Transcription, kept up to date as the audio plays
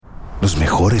Los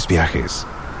mejores viajes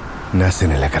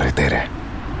nacen en la carretera,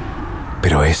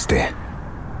 pero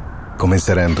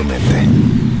comenzará en tu mente.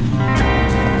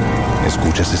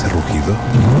 ¿Escuchas ese rugido?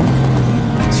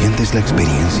 ¿Sientes la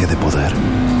experiencia de poder?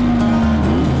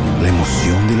 ¿La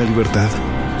emoción de la libertad?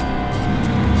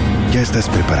 Ya estás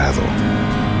preparado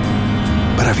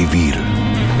para vivir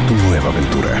tu nueva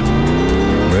aventura.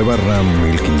 Nueva Ram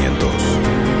 1500.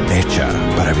 Hecha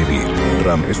para vivir.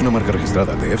 Ram es una marca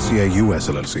registrada de FCI US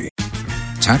LLC.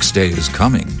 Tax day is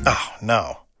coming. Oh,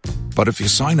 no. But if you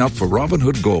sign up for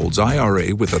Robinhood Gold's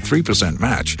IRA with a 3%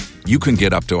 match, you can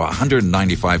get up to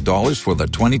 $195 for the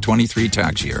 2023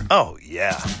 tax year. Oh,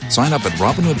 yeah. Sign up at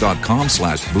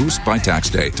Robinhood.com/boost by tax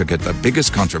day to get the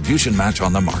biggest contribution match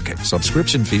on the market.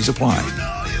 Subscription fees apply.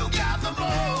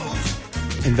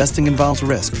 Investing involves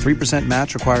risk. 3%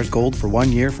 match requires gold for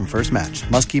 1 year from first match.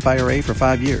 Must keep IRA for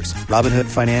 5 years. Robinhood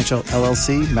Financial,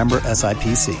 LLC, member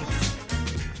SIPC.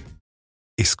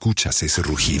 ¿Escuchas ese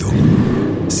rugido?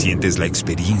 ¿Sientes la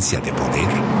experiencia de poder?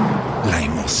 ¿La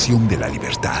emoción de la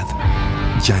libertad?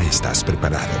 Ya estás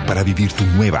preparado para vivir tu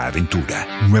nueva aventura.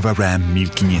 Nueva Ram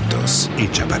 1500,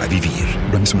 hecha para vivir.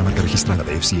 Ram es una marca registrada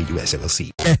de FCA US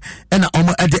LLC.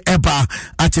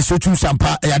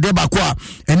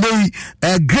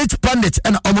 Great Pandit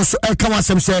and almost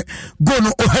Kawasam say, go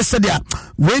no Ohesadia,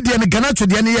 Wadi and Ganacho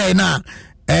Diana.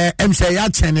 MC ya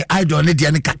chene idol ne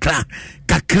dia ne kakra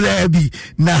bi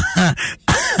na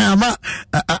ama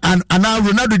ana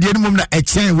Ronaldo dia ne mum na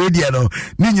echen we dia no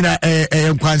ni nyina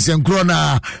nkwansen kro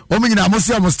na o me nyina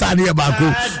amoso amostade ya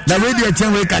baako na we dia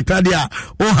echen we kakra dia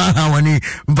o ha wani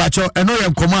mpacho eno ye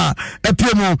nkoma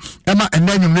epiemu ema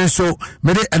enanyum ne so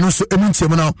me de eno so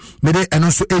emuntiemu no me de eno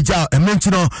so eja ementi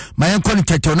no mayen koni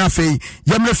tete na fei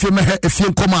yemre fie me efie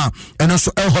nkoma eno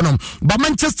so ehonom ba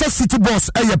Manchester City boss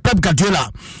Pep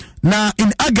Guardiola. Now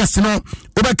in August,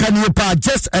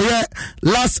 just a year,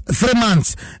 last 3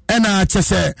 months, and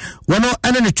one of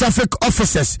the traffic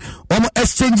officers,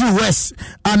 exchange West,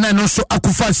 and then also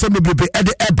Akufa semi baby at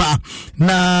the Eba.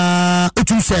 Na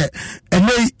utu say, and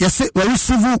they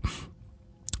receive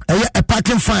a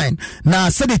parking fine. Now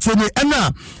said it to me, and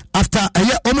now after a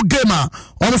year, gamer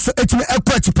also it me a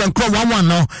quite 1-1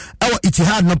 no. Our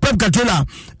Itihad no Pep Guardiola,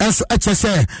 and so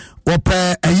HSA. Ope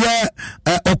a year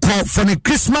for the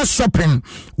Christmas shopping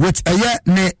with a year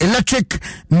ne electric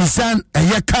Nissan a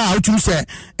year car which you say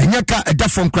a year car a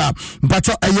different crap but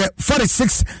a year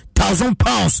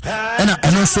 £46,000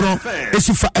 and also if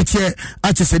for a year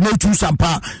I just say no to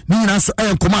sampa Nina so I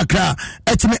am Komakra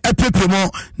etime a primo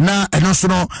na and also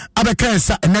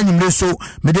Abakansa and then you so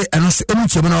me de and also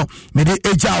Emuchemino me de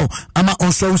Ejao ama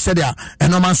also said ya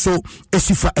and no so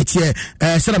if for a year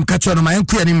said I'm catching on my own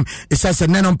him it says a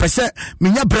nenon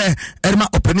minya bre erma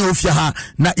openi ofia ha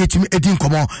na yetimi edin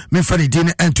komo me fani din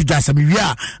entu jasa mi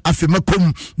wia afi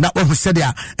makom na ohu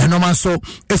sedia enoma so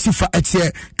esifa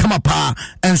etie kama pa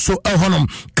enso ehonom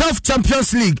CAF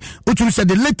Champions League utu said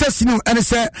the latest new and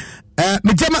say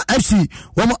Medema FC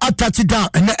womo attach down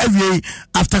and every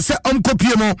after say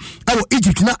kopie awo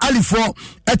Egypt na alifo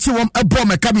eti wom ebo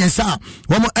meka biensa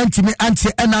womo antimi anti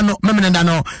enano memenenda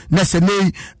no na se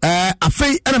nei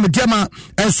afei ena Medema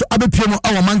enso abepie mo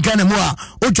awo mangana mu a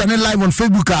odwane live on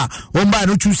Facebook a womba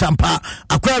no chu sampa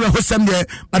akwa we hosem de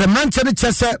but manche ne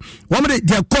chese womo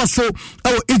de course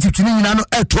awo Egypt ni nyina no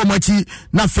etomachi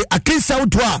na fe akensa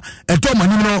woto a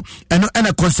edomani no eno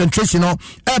ena concentration no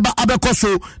eba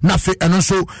abekoso na fe eno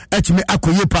so etime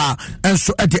akoye pa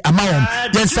enso ede amawom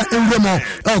yensa enwemo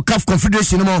CAF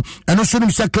Confederation mo eno so nim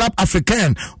se Club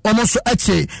African almost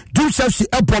eche do self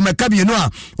ebo mekabi no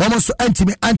a almost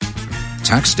entime.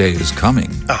 Tax day is coming.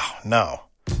 Oh, no.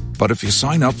 But if you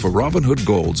sign up for Robinhood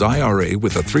Gold's IRA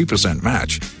with a 3%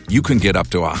 match, you can get up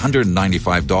to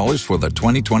 $195 for the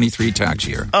 2023 tax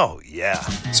year. Oh, yeah.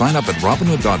 Sign up at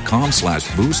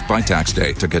Robinhood.com/boost by tax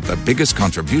day to get the biggest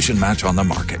contribution match on the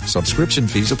market. Subscription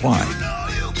fees apply.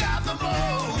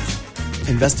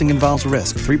 Investing involves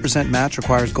risk. 3% match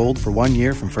requires gold for 1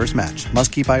 year from first match.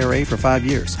 Must keep IRA for 5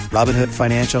 years. Robinhood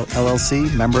Financial, LLC,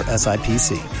 member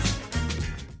SIPC.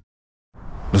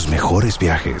 Los mejores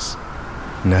viajes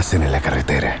nacen en la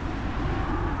carretera,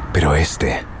 pero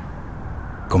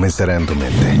comenzará en tu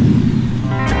mente.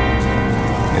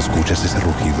 ¿Escuchas ese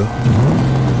rugido?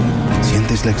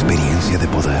 ¿Sientes la experiencia de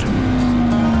poder?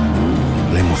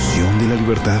 ¿La emoción de la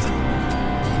libertad?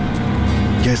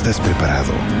 Ya estás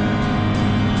preparado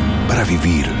para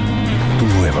vivir tu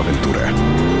nueva aventura.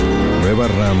 Nueva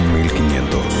Ram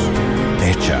 1500,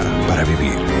 hecha para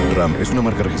vivir. Ram es una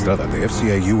marca registrada de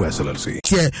FCI US LLC.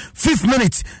 5th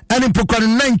minute and in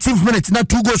Pokran 19th minute na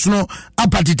 2 goals no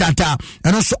apatitata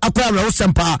and also Aquara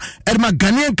Osempa Edma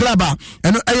Ghanaian club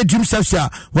and a Jim Safia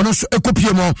one also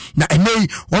Ecopiemo na Ene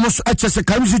one also Achese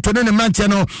Karusi Tonen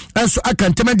Mantiano and so I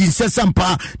can tell you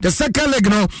Sampa the second leg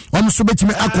no one so bet me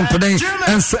Akonkoden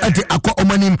and so at the Aqua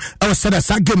Omanim I was said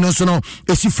a game no so no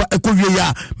Esifa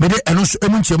Ekovia Mede and also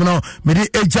Emunchemo Mede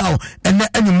Ejao and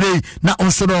anyway na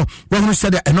also no one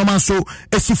said a normal so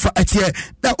Esifa Etie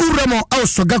na Uramo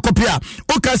also Gakopia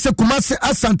okay se Kumasi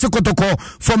Asante Kotoko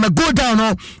from a go down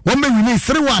no one may win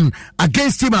 3-1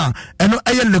 against him and no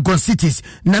Lagos Cities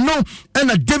na no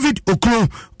and a David Oklo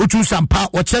Utu Sampa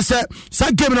or Chese sa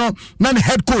game no na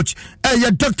head coach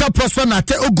Dr. Prosper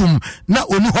Nate Ogum na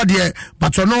onu hodie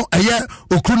but no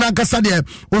Oklu na kasa de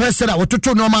we said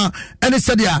wototo no ma any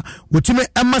said ya wotime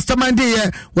mastermind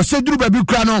de we say duru baby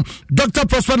kra no Dr.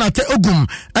 Prosper Nate Ogum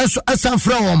enso asan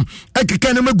from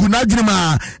ekeke no magu na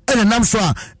adwuma ene nam so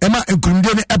a ema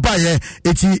enkrumde ne ebaye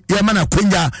eti ye mana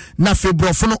kwenya na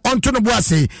febrofo no onto no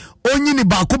boase onyini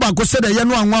baako said ye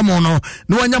no anwa mo no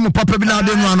na wanya mo papa bi na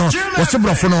de no ano wo se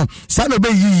brofo no sa no be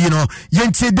yi no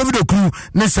yentie David Okru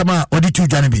ne sama odi tu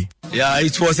dwane bi. Yeah,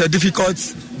 it was a difficult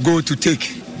goal to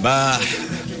take, but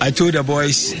I told the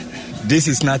boys this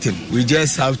is nothing. We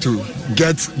just have to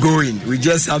get going.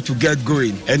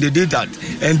 And they did that.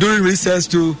 And during recess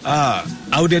too, I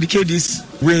will dedicate this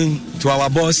win to our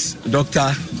boss,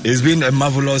 Doctor. He's been a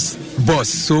marvelous boss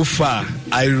so far.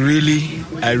 I really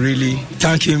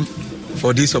thank him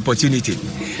for this opportunity.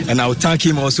 And I will thank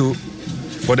him also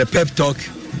for the pep talk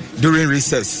during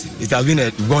recess. It has been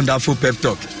a wonderful pep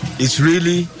talk. It's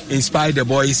really inspired the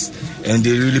boys and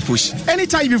they really push.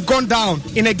 Anytime you've gone down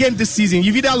in a game this season,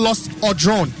 you've either lost or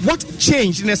drawn. What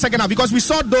changed in the second half? Because we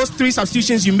saw those 3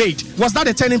 substitutions you made. Was that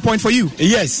a turning point for you?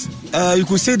 Yes. You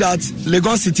could say that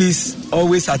Lagos Cities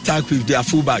always attack with their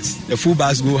fullbacks. The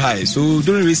fullbacks go high. So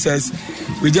during recess,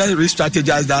 we just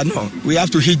re-strategized that. No, we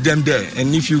have to hit them there.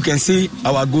 And if you can see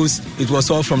our goals, it was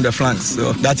all from the flanks.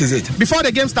 So that is it. Before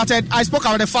the game started, I spoke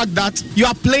about the fact that you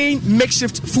are playing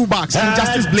makeshift fullbacks in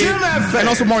Justice Blade and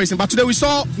also Morrison. But today we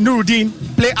saw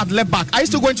Nuruddin play at left back. Are you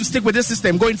still going to stick with this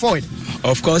system going forward?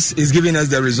 Of course, it's giving us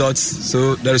the results,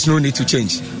 so there is no need to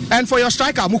change. And for your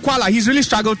striker, Mukwala, he's really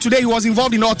struggled. Today he was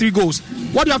involved in all 3 goals.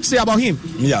 What do you have to say about him?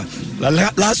 Yeah,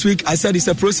 last week I said it's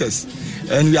a process,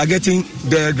 and we are getting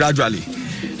there gradually.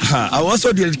 I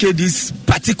also dedicate this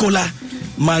particular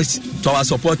match to our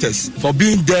supporters for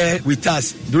being there with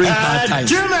us during hard times.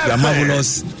 They are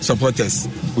marvelous supporters.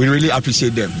 We really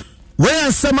appreciate them.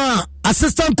 Where Sama,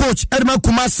 assistant coach Edma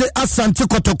Kumase Asante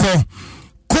Kotoko,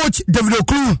 coach David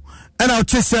Okru, and our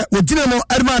chase with Dinamo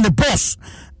Edma and the boss,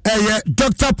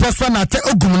 Dr. Prosper Nate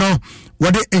Ogumno,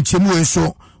 what they enchemu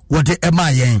so, what they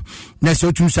emayen.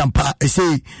 Neso to Sampa,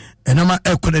 say, and I'm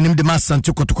a could the mass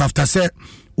Asante Kotoko after say,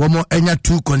 one more enya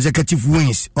 2 consecutive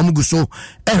wins. Omuguso,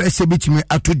 FSB me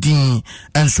atudin,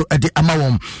 and so at the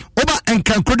Amawom. Oba and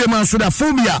Kankrodeman should have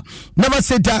phobia. Never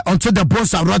said that until the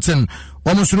bones are rotten.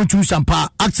 Almost to Sampa,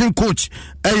 acting coach,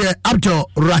 Abdul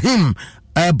Rahim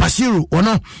Bashiru,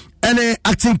 ono, any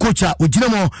acting coach,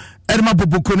 Ujinamo, Edma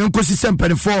Boboko, Nkosi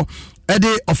Sempere for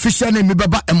the official name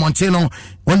Baba and Montano,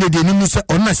 one day the name is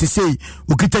on us say,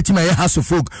 Ukitati my house of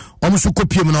folk, almost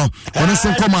Copiano, on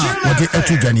so come out, the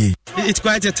Etugani. It's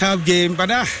quite a tough game, but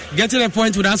getting a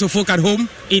point with House of Folk at home,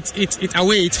 it's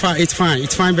away, it's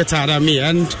fine better than me,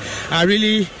 and I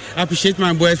really appreciate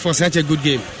my boys for such a good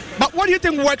game. But what do you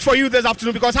think worked for you this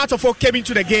afternoon? Because Hearts of Oak came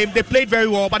into the game, they played very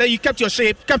well, but then you kept your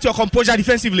shape, kept your composure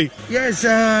defensively. Yes,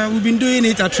 we've been doing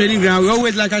it at training ground. We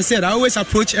always, like I said, I always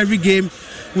approach every game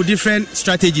with different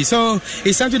strategies. So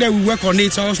it's something that we work on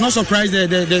it. So I was not surprised that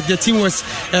the team was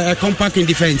compact in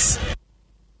defense.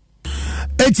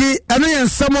 Eti eno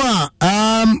Samoa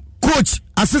coach,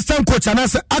 assistant coach, and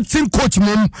as acting coach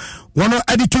mum, one of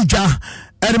Edituja.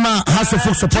 Edma House of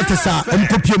Folk supporters are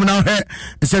Kopim now here.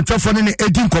 It's a tough one in the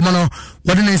 18 Commano.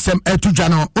 What in some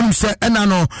Etujano, Umse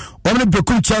Enano, only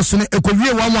Brokum Chelsea,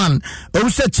 Ecoria 1-1.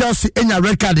 Umse Chelsea in your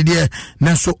red card there,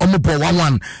 Nanso Omopo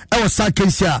 1-1. I was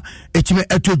Sarkasia, Etime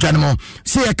Etujano.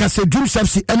 See, I can say Dream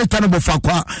Subsea, any Tanabo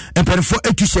Fakwa, and Perifo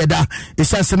Etuseda,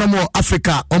 it's a Senamo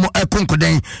Africa, Omo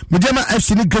Ekonkoden, Medema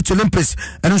FC Great Olympics,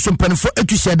 and also Perifo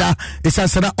Etuseda, it's a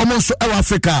Sana almost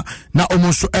Africa, now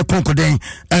almost Ekonkoden,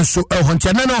 and so Honte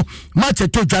no match to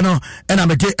Jano and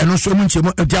I'm a day and also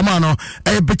Munchimo Diamano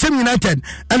Bechem United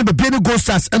and the Beno Ghost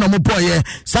Stars and Omo Boye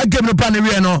Sa game no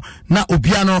Paneriano na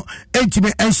Obiano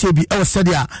Entime NCB our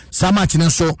Sedia Sa match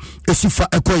so Esifa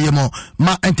Ekoyemo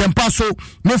ma Entempaso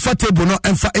Nefa table no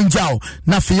Enfa Enjao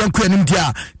na Fiyanku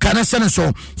Enimdia Kana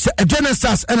Seneso Se Ejene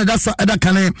Stars and that's what Eda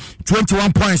Kane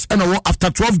 21 points and after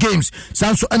 12 games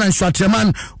Sanso and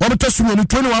Anshatreman Wabatosumu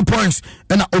 21 points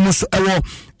and almost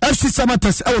FC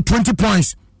Samatas 20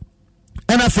 points.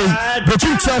 And I think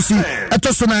between Chelsea at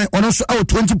Tosonai on also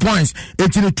 20 points.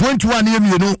 21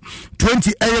 AM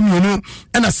 20 AM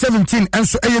and 17 and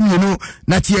so AM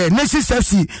not here. Nations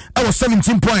FC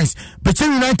 17 points.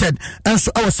 Between United and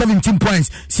so 17 points.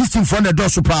 16 for the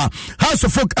Dosupa. House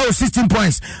of Folk 16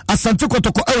 points. Asante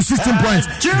Kotoko 16 points.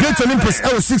 Great Olympus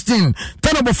 16.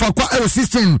 Tenable Fakwa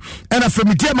 16. And after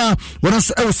Midema when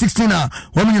also 16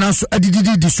 women also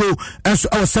ADD show and so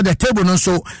I said the table no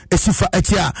so Esifa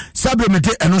Etia Sabre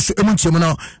and also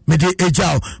emunchemo mede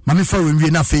ejao mame fa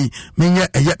wenwie na fe menye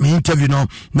me interview no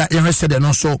na ye said and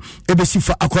also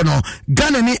ebesifa akono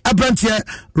Ghana ni abrantie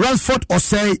Ransford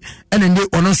Osei enende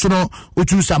ononso no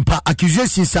otu sampa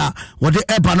accusations a wode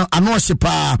eba no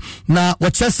anohyepa na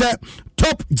wochese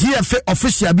top GFA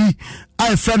official bi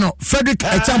Ifeno Frederick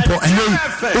Acheampong and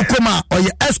Ukoma or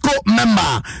your ESCO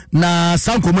member na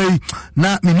Sankomei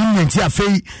na minimenti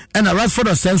afei and a Ransford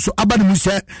Osei so abani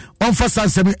se on for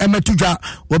Sansemi Emetuja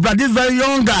we brought this very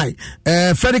young guy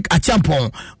Frederick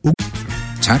Acheampong.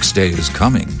 Tax day is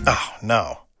coming. Oh,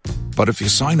 no. But if you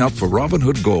sign up for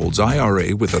Robinhood Gold's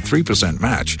IRA with a 3%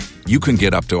 match, you can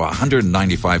get up to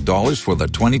 $195 for the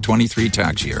 2023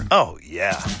 tax year. Oh,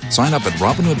 yeah. Sign up at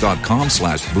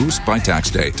Robinhood.com/boost by tax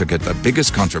day to get the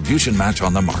biggest contribution match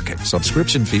on the market.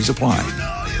 Subscription fees apply.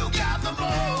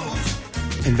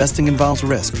 Investing involves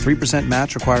risk. 3%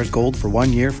 match requires gold for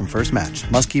 1 year from first match.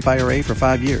 Must keep IRA for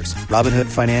 5 years. Robinhood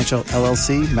Financial,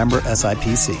 LLC, member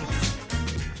SIPC.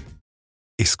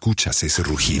 ¿Escuchas ese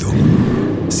rugido?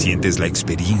 ¿Sientes la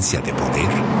experiencia de poder?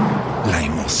 ¿La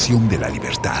emoción de la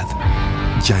libertad?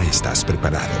 Ya estás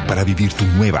preparado para vivir tu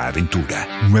nueva aventura.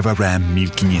 Nueva Ram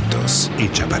 1500,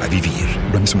 hecha para vivir.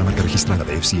 Ram es una marca registrada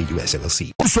de FCA US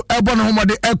LLC. Also, ebono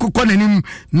homode ekokonenim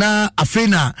na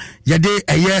afena yade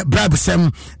eye bribe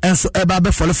sem enso eba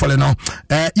be fole no.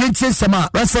 Yentie sema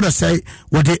Ransford Osei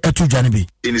wode etu janibi.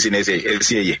 Say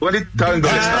FCA. What it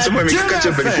 $1,000? Some me catch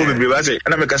up before me be say.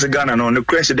 And I make us Ghana no no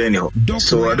crash dey anyhow.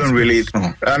 So I don't really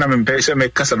know. And I'm impatient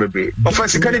make kasa bebe.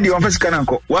 Offense kan di offense kan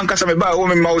anko. Wan kasa me ba wo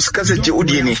me mouse kasa ji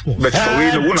udi. But for we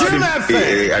no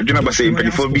I do not say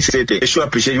before be say it show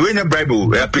appreciation when you bribe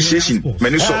appreciation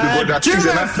many so people that things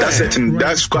that setting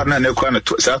that squad na na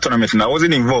tournament I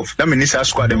wasn't involved that means that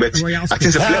squad but I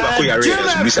think the player ko ya real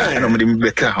and me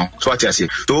better so what I say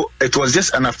so it was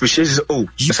just an appreciation so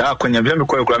akwanya bi me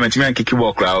ko requirement me kiki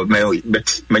ball crowd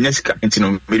but manyasika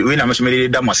intino we na me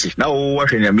da masi na wo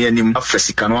hwenya me anim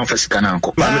afasika no afasika na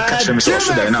anko ma me catch me so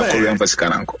da na ko afasika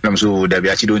na anko na so da bi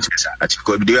achi don't achi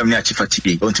ko bi dey me achi fati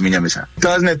don't me nyamesa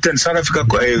 2010 South Africa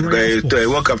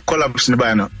World Cup collapse in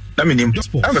Bayano. I mean him.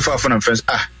 I'm a far from friends.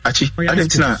 Achi, I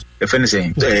didn't know if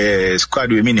anything.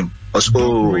 Squad we mean him.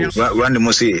 Also,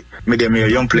 random say, maybe I'm a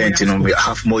young player, you know,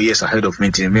 half more years ahead of me.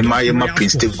 Me my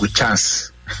prince take good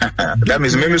chance. That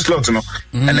means maybe slot, you know.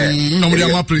 And nobody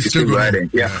my prince take good.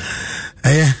 Yeah.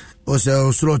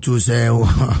 Also, slot to say,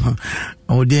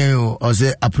 oh dear, or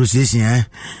say appreciation,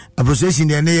 appreciation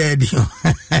the near.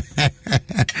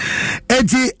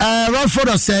 Ransford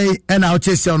Osei and I'll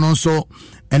chase on also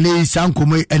and they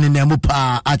sankume and in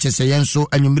Nemupa Achese Yenso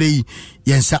and Yumri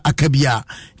Yensa Akabia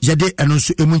Yade and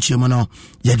also Emunchimono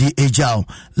Yadi Ejao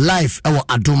live our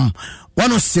Adum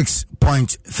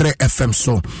 106.3 FM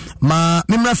so ma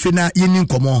mimra fina yini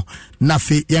komo na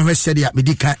fe yenhwe sede a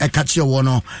medika ekache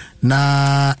wono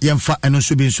na yemfa eno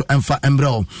so bi so emfa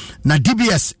embrel na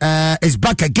DBS is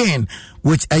back again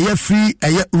with a free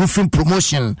roofing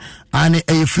promotion and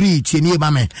a free tienie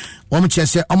mame wom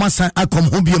chese omasan akom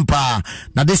ho biempa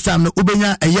na this time no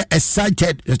ubenya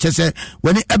excited chese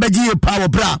when ebeji power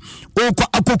bra okwa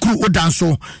akokuru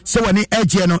odanso se when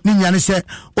eje no ni nyane se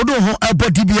odo ho ebo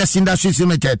DBS Industries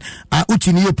Limited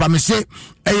uchini yo pamese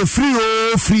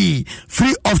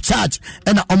free of charge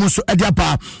and almost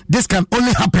ediapa this can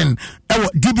only happen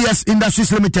DBS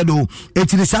Industries Limited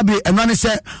it is sabi and one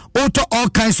say auto all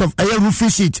kinds of roofing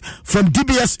sheet from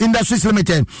DBS Industries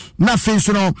Limited nothing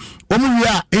so no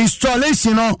omuya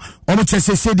installation no omu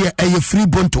chese say there free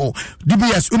bonto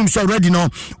DBS unum so already no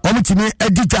omu timi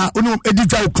edita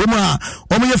okroma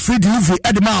omu ye free delivery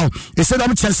edema e said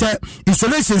omu chese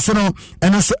installation so no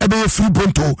and also ebe free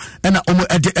bonto and omu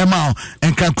edi ema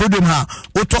and can credit ha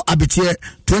auto abitie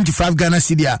 25 Ghana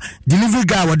cedis. Delivery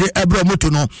guy wode ebro moto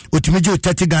no otimijo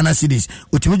 30 Ghana cedis,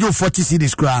 otimijo 40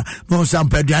 cedis kra. No sam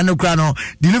peduane kra no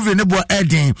delivery ne bo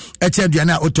edin eche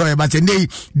aduane a otoye but ndey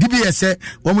DBS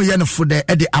wo mo ye no for the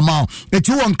ede amount.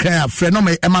 Eti won kan frɛ no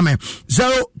me ema me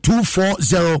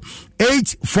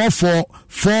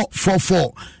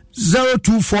 0240844444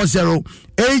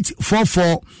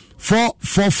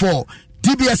 0240844444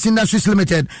 DBS Industries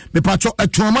Limited me patcho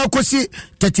atwoma kosi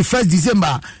 31st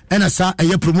December and asa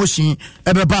a promotion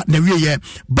ebeba na wiye.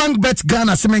 BankBet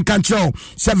Ghana semen control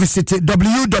service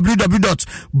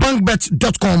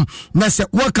www.bankbet.com. Nase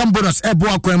welcome bonus ebo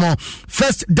akwemo,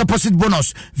 first deposit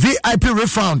bonus, VIP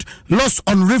refund, loss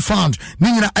on refund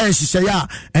ninyina ayeshisaya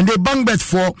and the BankBet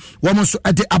for women's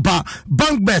at the aba.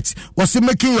 BankBet was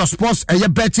making your sports a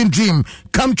betting dream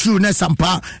come true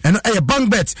nesampa and a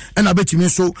BankBet and a betting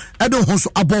so I don't so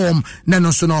abom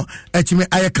nano so no etimi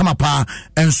aye kamapa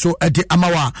enso ede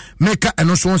amawa meka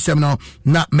eno so nsem no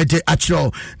na mede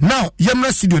achiro now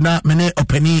yemra studio na mene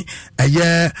opani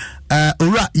aye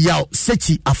ora yaw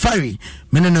sechi afari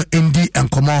mene no endi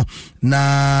enkomo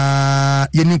na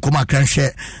yeni nkoma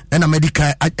akranhwe na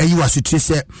medical ayi wasutire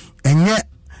se enye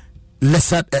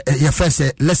lesser ye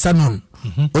first lesser known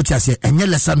Otia say enye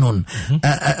lesser known me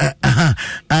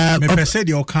pese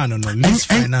the okano no least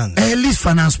finance least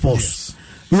finance post.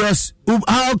 Yes,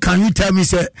 how can you tell me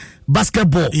say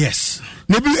basketball? Yes,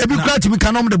 maybe quite me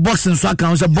can the boxing so I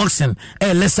can say boxing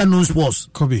lesser known sports.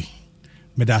 Kobe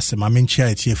me da say my main chair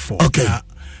it here for okay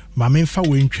my main fa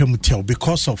we ntwam tell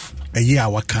because of a year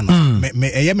wakana me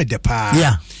me de pa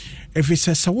yeah if it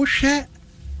says so share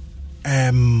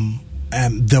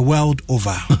the world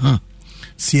over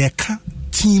sieka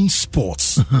team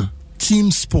sports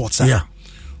yeah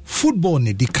football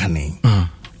ne dikane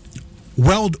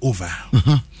world over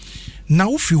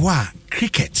now if you are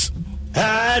cricket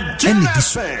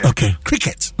okay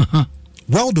cricket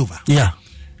world over yeah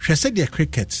she said the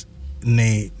cricket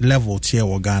ne level tier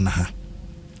wo Ghana ha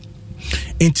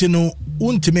intino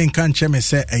untime nkan cheme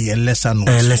say a lesser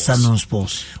known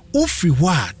sports if you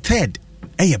are third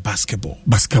a basketball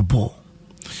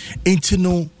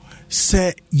intino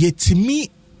say yetimi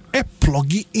a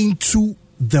plug into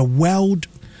the world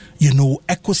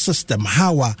ecosystem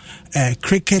how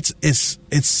cricket is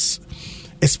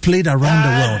played around the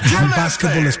world, how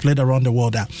basketball is played around the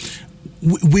world.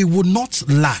 We would not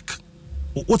lack.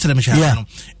 What's the mission? Yeah.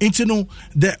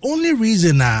 The only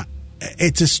reason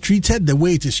it is treated the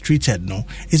way it is treated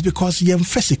is because you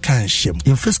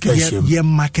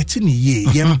marketing ye,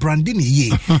 branding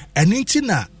ye, and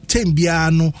intina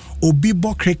tembiano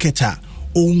obibo cricketer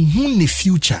on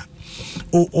future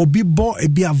or obibo a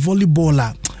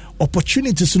volleyballer.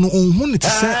 Opportunities no on to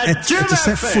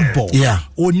say football. Yeah.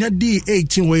 On your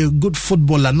D18 where you're good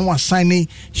footballer, no assigning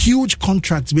huge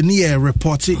contracts be near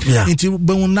reporting into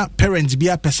Bona parents be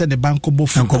a person the banko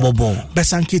football.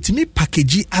 Besanketi me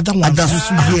package other ones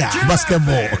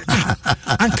basketball.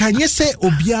 And can you say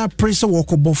Obia praise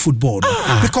walkable football?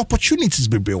 Because opportunities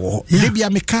be maybe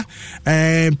America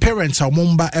parents are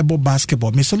mumba able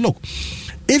basketball. Me say look,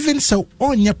 even so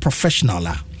on your professional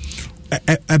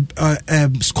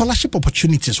scholarship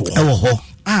opportunities say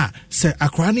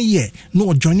akrani ye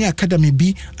no Johnny Academy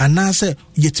bi anase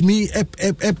yetimi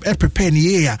prepare ni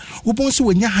ye ubonsi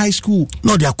wenya high school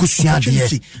no they akusua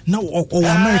de now or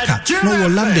America no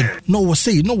London no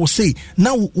say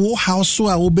now wo house so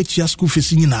a obetia school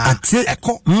fees nyina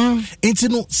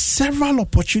enti several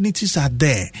opportunities are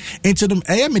there enti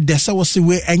me desa wo say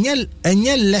we enye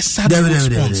lesser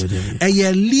response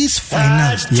least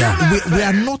finance we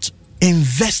are not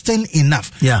investing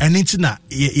enough and it's na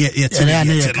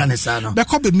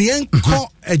because me enko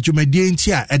adwumadie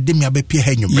nti a ede me abepie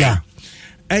ha nwumre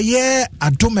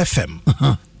Adom FM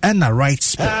and a right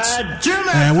sports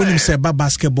when you say about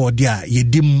basketball dia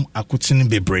yedim akutini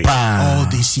bebre all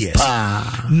these years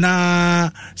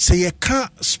na say you can't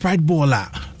sprite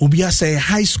baller obi say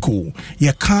high school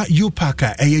you can't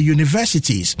UPACA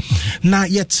universities na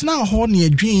yet now ho na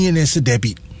adwin ne se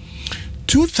debi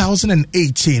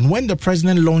 2018, when the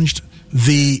president launched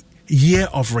the year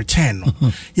of return,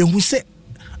 you say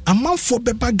a month for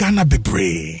Beba Ghana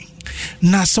Bebre.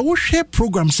 Na so share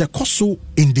programs koso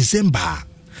in December.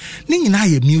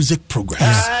 music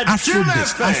programs. Afro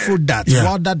this, Afro that,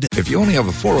 that. If you only have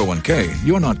a 401k,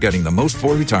 you're not getting the most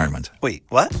for retirement. Wait,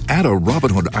 what? Add a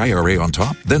Robinhood IRA on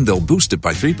top, then they'll boost it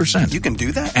by 3%. You can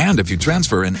do that? And if you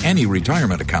transfer in any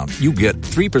retirement account, you get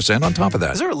 3% on top of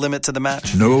that. Is there a limit to the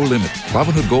match? No limit.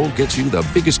 Robinhood Gold gets you the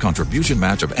biggest contribution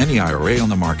match of any IRA on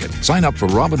the market. Sign up for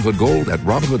Robinhood Gold at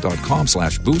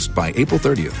Robinhood.com/boost by April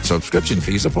 30th. Subscription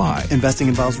fees apply. Investing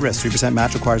involves risk. 3%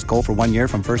 match requires gold for 1 year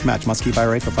from first match. Must keep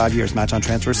IRA for 5 years. Match on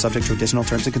transfers subject to additional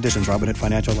terms and conditions. Robinhood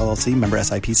Financial LLC, member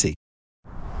SIPC.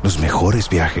 Los mejores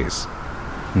viajes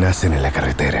nacen en la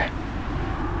carretera,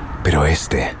 pero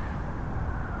este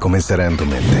comenzará en tu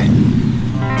mente.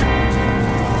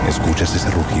 ¿Escuchas ese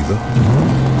rugido?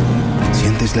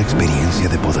 ¿Sientes la experiencia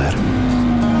de poder?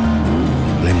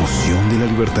 ¿La emoción de la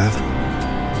libertad?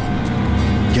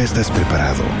 Ya estás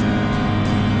preparado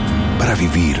para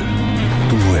vivir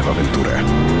tu nueva aventura.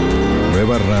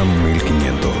 Nueva RAM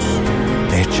 1500.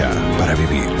 Hecha para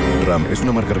vivir. RAM es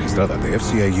una marca registrada de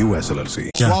FCI US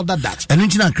LLC. Well, that. And in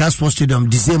Crash Sports Stadium,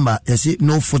 December, you see,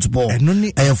 no football.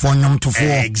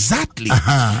 Exactly.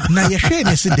 Now, you hear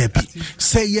this, Debbie.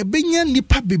 Say, you been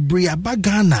nipa bibria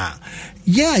bagana.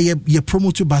 Yeah, you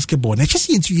promote basketball. Now, just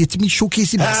into me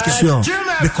showcasing basketball. Sure.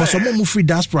 Because I'm more free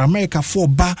diaspora America 4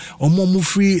 bar, or more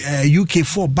free UK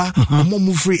 4 bar, or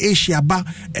more free Asia bar,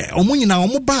 or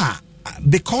more bar.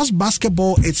 Because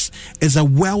basketball is a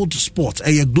world sport,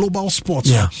 a global sport.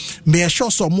 Yeah. May I show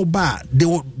some mobile? They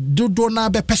will do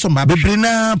not be person. In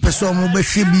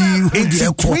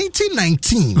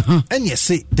 2019, and you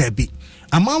say Debbie.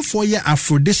 A month for year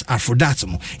Afro this, Afro that.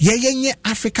 Yeah,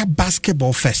 Africa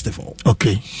Basketball Festival.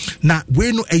 Okay. Now,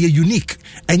 we know a unique.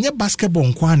 And your basketball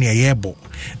on Kwani Yebo.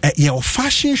 Your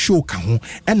fashion show can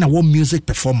and our music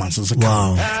performances.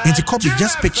 Wow. And to Kobe,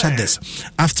 just picture this.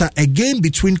 After a game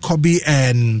between Kobe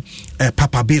and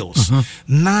Papa Bills,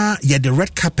 now the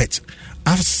red carpet,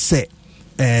 I've said.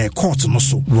 Court no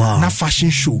so na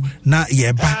fashion show na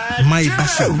yeba my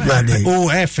basho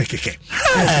fekeke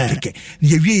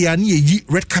ye ya na yi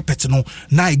red carpet no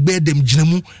na igbe dem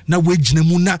ginamu na we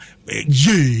ginamu na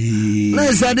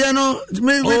na sade no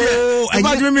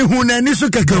me hu na ni so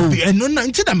kaka no na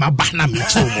nti da maba na me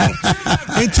cho mo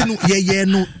enti no ye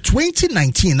no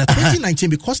 2019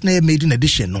 because na made an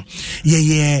edition no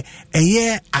ye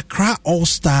Accra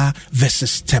All-Star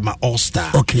versus Tema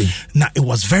All-Star. Okay. Now it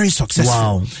was very successful.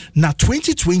 Wow. Now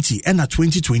 2020 and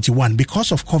 2021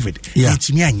 because of COVID.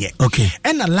 Okay.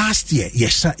 And last year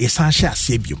yes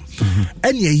Sebium.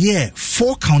 And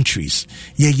 4 countries.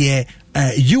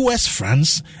 US,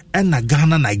 France, and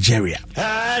Ghana, Nigeria.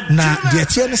 Now the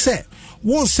TN say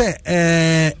won't say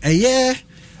a year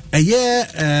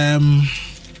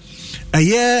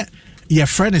your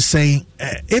friend is saying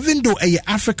even though a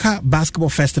Africa Basketball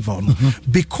Festival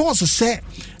because say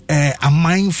a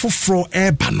mindful for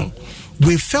air panel,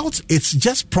 we felt it's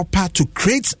just proper to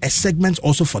create a segment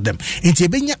also for them. Into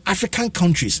African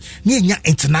countries, near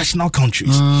international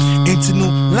countries. Into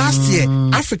last year,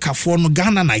 Africa for no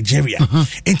Ghana, Nigeria,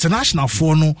 international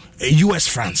for no US,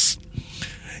 France.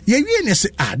 There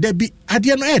be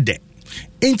adiano ede.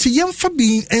 Into young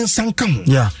Fabi and Sankam.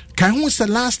 Yeah. Can we say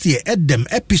last year at them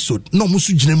episode no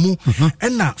musu jinemu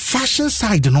and now fashion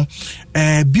side no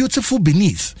beautiful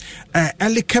beneath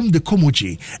Elikem the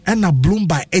Komoji and now Bloom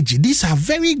by Edgy. These are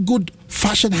very good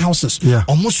fashion houses. Yeah.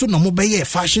 Almost no mobile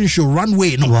fashion show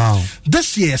runway no. Wow.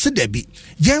 This year said there be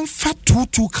young fat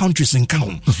two countries in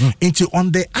Kaun. Into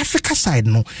on the Africa side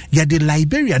no the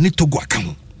Liberia need to go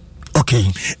account. Okay.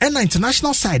 And the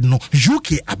international side no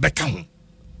UK abekam.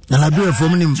 Liberia for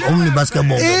omni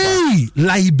basketball. Hey,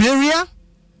 Liberia,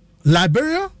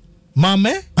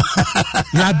 Mame,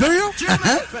 Liberia.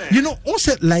 You know,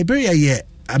 also Liberia,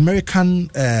 American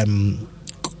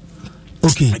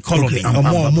okay colony,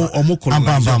 or more colony.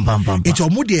 It's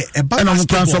almost a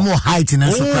basketball height in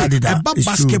a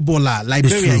basketball.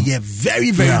 Liberia,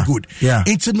 very good. Yeah.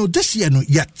 It's no this year no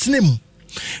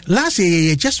last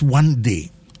year just 1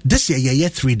 day. This year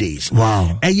 3 days.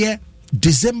 Wow. A year.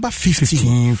 December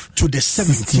 15th to the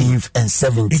 17th and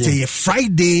 17th. It's a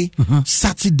Friday,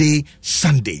 Saturday,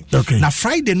 Sunday. Okay. Now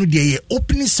Friday no the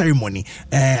opening ceremony.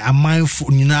 A mindful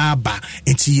ba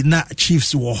into na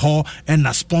chiefs were ho and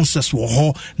na sponsors were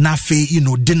ho na fe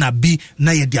dinner be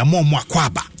na ye dia mo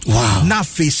akwaba. Wow. Na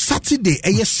fe Saturday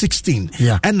 16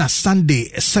 and na Sunday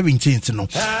 17th no.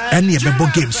 And ye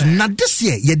bebo games. Now this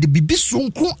year ye the bibi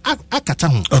sunku akata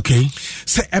ho. Okay.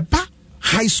 Say eba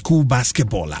high school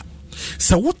basketballer.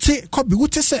 So wote kobi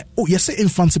wote say oh yes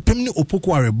infant pem ni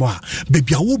opoko arebo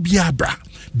baby awo bia bra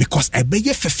because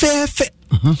ebeye fefefe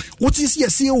what is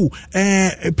yes you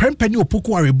prempeni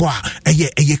opoko arebo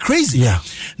eye crazy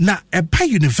na eba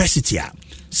university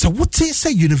so what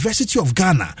say University of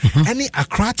Ghana any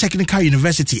Accra Technical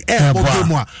University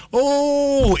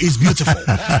oh it's beautiful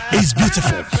it's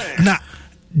beautiful now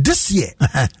this year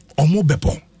omo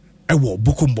bebo ewo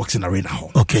Bukum Boxing Arena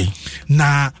ho. Okay.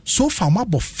 Now so far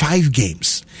about 5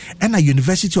 games and a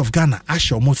University of Ghana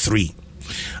actually almost 3.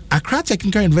 Accra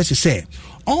Technical University say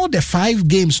all the 5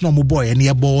 games no more boy and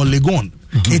your ball legon.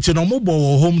 It's no more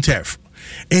ball home turf.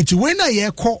 It's when I ye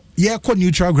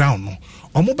neutral ground no.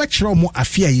 Omo be kire omo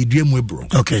afia ye duam we bro.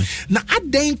 Okay. Na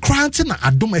aden krante na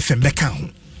Adom FM beka ho.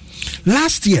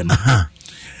 Last year no.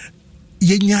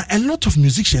 Yenya a lot of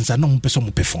musicians are not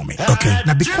performing. Okay.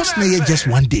 Now because na just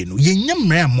one day no yenya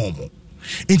mre amomo.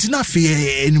 Enti na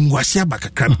fe enimwase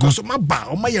abakakra because my ba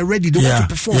o my ready to want to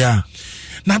perform. Yeah.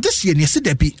 Now this year you see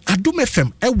there be Adom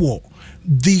FM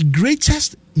the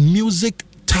greatest music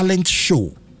talent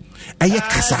show.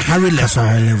 Kasahari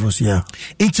levels, yeah.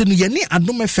 Into Yeni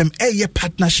Adom FM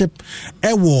partnership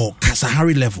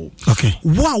Kasahari level. Okay.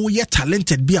 Wow, we are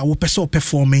talented be our person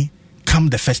performing. Come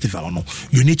the festival, no,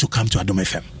 you need to come to Adom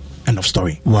FM. End of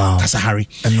story. Wow. Kasahari.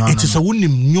 It is a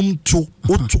nyum to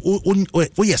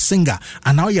you're singer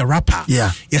and now you're rapper.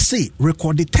 Yeah. You see,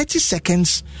 record the 30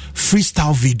 seconds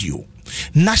freestyle video.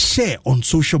 Na share on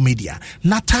social media.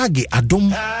 Na tag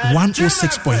Adom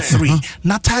 106.3.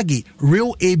 Na tag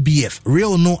Real ABF.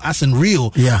 Real no as in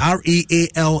real. REAL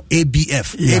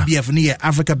ABF. ABF near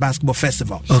Africa Basketball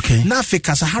Festival. Okay. Na fe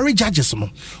Kasahari judges mo.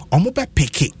 Omo be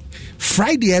pick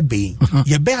Friday be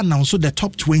you be announce the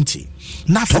top 20.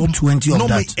 Not top 20 of no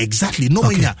that. Exactly. No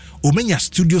omenya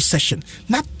studio session.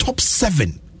 Not top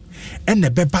 7. And the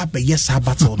beba be yes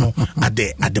battle no at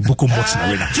the Bukum Boxing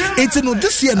Arena. It's no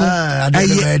this year no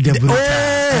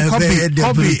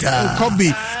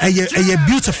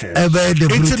beautiful.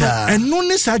 And no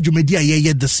nessa jumedia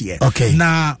ye this year. Okay.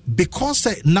 Now because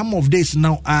number of days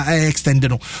now I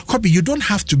extended no. Kobe, you don't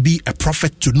have to be a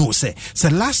prophet to know say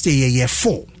last year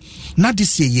 4. Not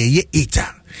this year 8.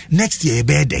 Next year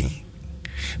bedding.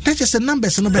 That's just a number.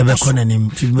 Number of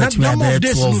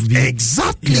days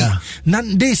exactly.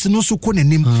 Nan days no so kone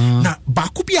nim. Na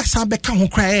bakubi asambe kan ho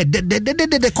kra de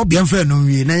kobi.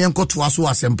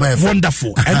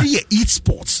 Wonderful. Every year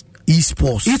esports.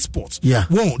 Yeah.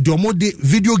 Well, the more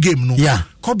video game no. Yeah.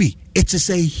 Kobi, it is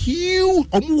a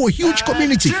huge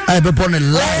community. I be born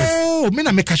live. Oh, me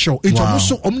na make a show. It's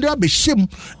also there be shim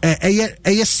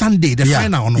Sunday the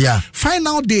final no. Yeah.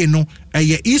 Final day no.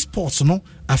 Esports no.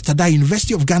 After that,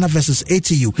 University of Ghana versus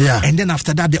ATU. Yeah. And then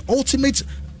after that, the ultimate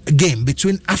game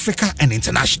between Africa and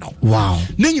international. Wow.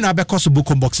 Then you know because of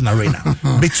Bukum Boxing Arena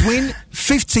between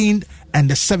 15th and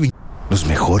the 7th. Los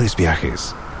mejores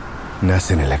viajes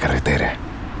nacen en la carretera,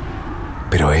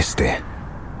 pero este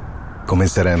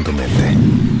comenzará en tu mente.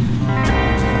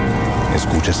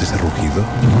 ¿Escuchas ese rugido?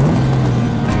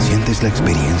 ¿Sientes la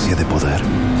experiencia de poder?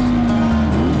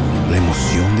 ¿La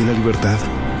emoción de la libertad?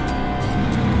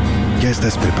 Ya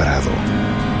estás preparado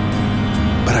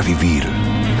para vivir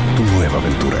tu nueva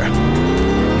aventura.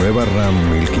 Nueva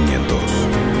RAM 1500.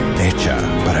 Hecha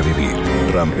para vivir.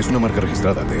 RAM es una marca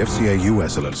registrada de FCI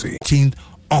US LLC. 18th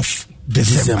of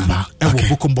December. Okay.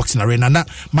 Bukum Boxing Arena. Now,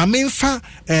 my main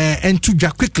and to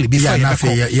just quickly before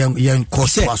you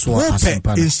cost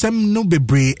in some no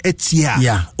bebre etia.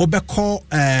 Yeah. Obeko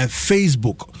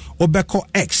Facebook. Obeko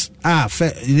X.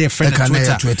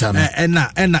 Friend Twitter.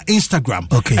 And Instagram.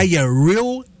 Okay.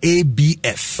 Real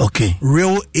ABF. Okay.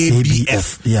 Real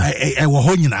ABF.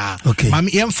 Yeah. Okay.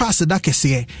 Mami emphasize that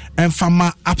kese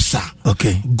emphama Absa.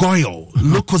 Okay. Goyle.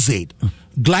 Locozade.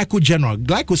 Glyco General.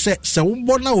 Glyco say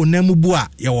umbona onemubua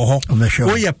ya woho.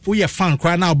 Oye fan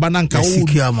kwa na obananka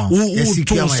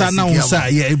u sana unsa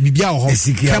ya bibia woho.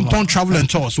 Kempon Travel and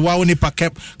Tours. Wa oni pa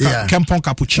Kempon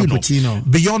Cappuccino.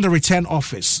 Beyond the Return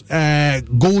Office.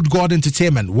 Gold God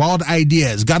Entertainment. Wild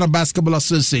Ideas. Ghana Basketball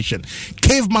Association.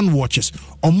 Caveman Watches.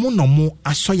 Omunomo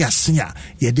asoya sinya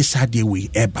ye decide we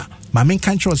eba. My main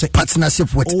country was a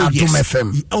partnership with Adom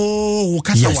FM. Oh,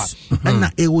 Kasawa.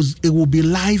 And it will be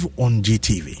live on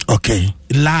GTV. Okay.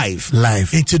 live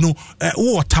enti no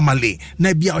wo tamale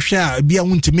na bia ohwe bia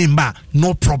wuntime mba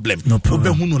no problem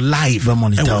obehu no live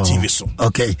on TV so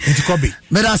okay enti kobe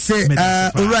but I say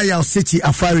Royal City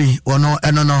Afari ono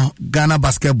enono Ghana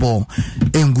basketball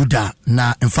enguda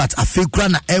na in fact afekura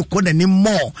na ekọ na ni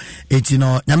more enti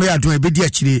no nyame ya do ebedi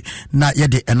akire na ye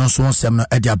de eno so nsem no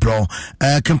e dia bro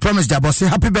can promise that boss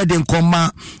happy birthday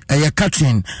nkoma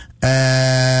Catherine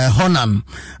Honam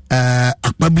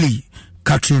Akpabli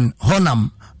Catherine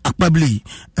Honam Akpabli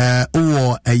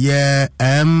owo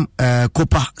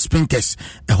Copa Sprinters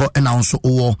ho announce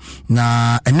owo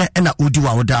na ena odi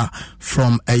wa oda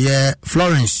from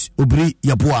Florence Obri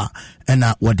Yaboa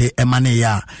ena wode emane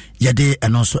ya yede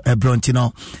eno so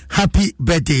ebrontino happy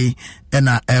birthday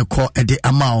ena ko ede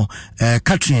amao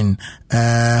Catherine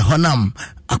Honam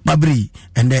Akpabri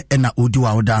and ena odi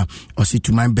wa oda osi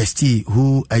to my bestie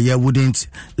who wouldn't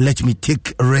let me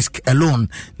take risk alone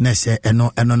na say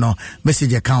eno no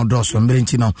message account dos from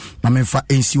Merentino na memfa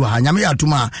ensi wa ha nyame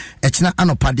atuma echina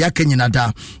anopade akanyina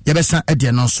da yebesa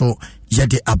ede no so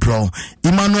yede abro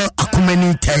Emmanuel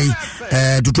Akumeni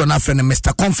tai dudu na friend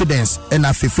Mr Confidence and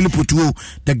afi Philip Tuo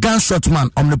the gunshot man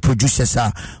the producers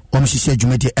are omsisi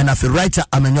adwumadi and afi writer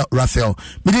Amenyo Raphael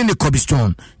midin the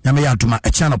Cobblestone nyame atuma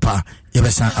echina pa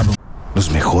yebesa abro. Los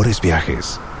mejores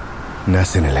viajes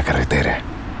nacen en la carretera,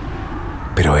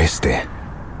 pero este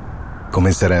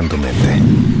comenzará en tu mente.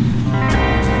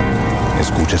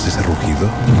 ¿Escuchas ese rugido?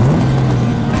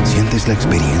 ¿Sientes la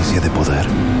experiencia de poder?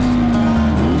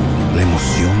 ¿La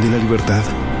emoción de la libertad?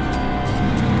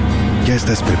 Ya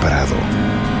estás preparado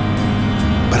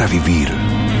para vivir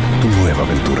tu nueva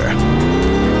aventura.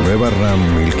 Nueva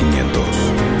RAM 1500.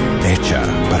 Hecha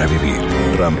para vivir.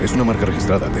 RAM es una marca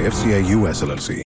registrada de FCI US LLC.